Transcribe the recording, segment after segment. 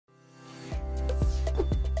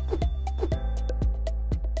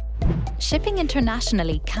Shipping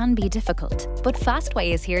internationally can be difficult, but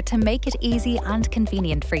Fastway is here to make it easy and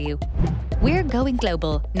convenient for you. We're going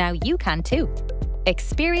global, now you can too.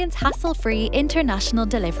 Experience hassle-free international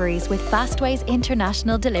deliveries with Fastway's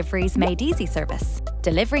International Deliveries Made Easy service,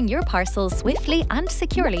 delivering your parcels swiftly and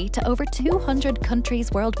securely to over 200 countries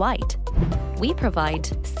worldwide. We provide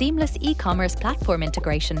seamless e-commerce platform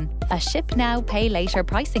integration, a ship now, pay later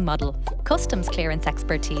pricing model, customs clearance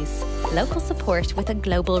expertise, local support with a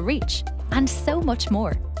global reach, and so much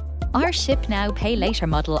more. Our Ship Now, Pay Later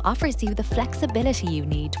model offers you the flexibility you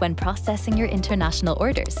need when processing your international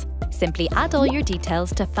orders. Simply add all your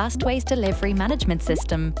details to Fastway's delivery management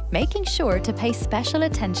system, making sure to pay special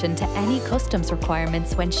attention to any customs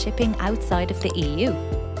requirements when shipping outside of the EU.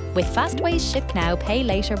 With Fastway's Ship Now, Pay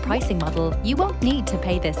Later pricing model, you won't need to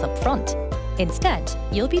pay this upfront. Instead,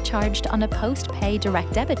 you'll be charged on a post-pay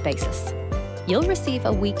direct debit basis. You'll receive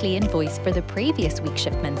a weekly invoice for the previous week's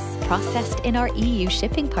shipments processed in our EU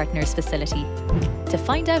shipping partners facility. To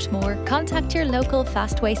find out more, contact your local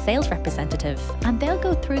Fastway sales representative and they'll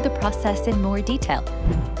go through the process in more detail.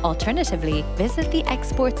 Alternatively, visit the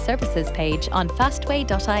Export Services page on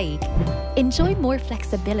fastway.ie. Enjoy more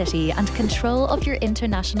flexibility and control of your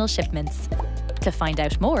international shipments. To find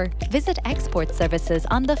out more, visit Export Services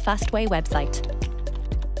on the Fastway website.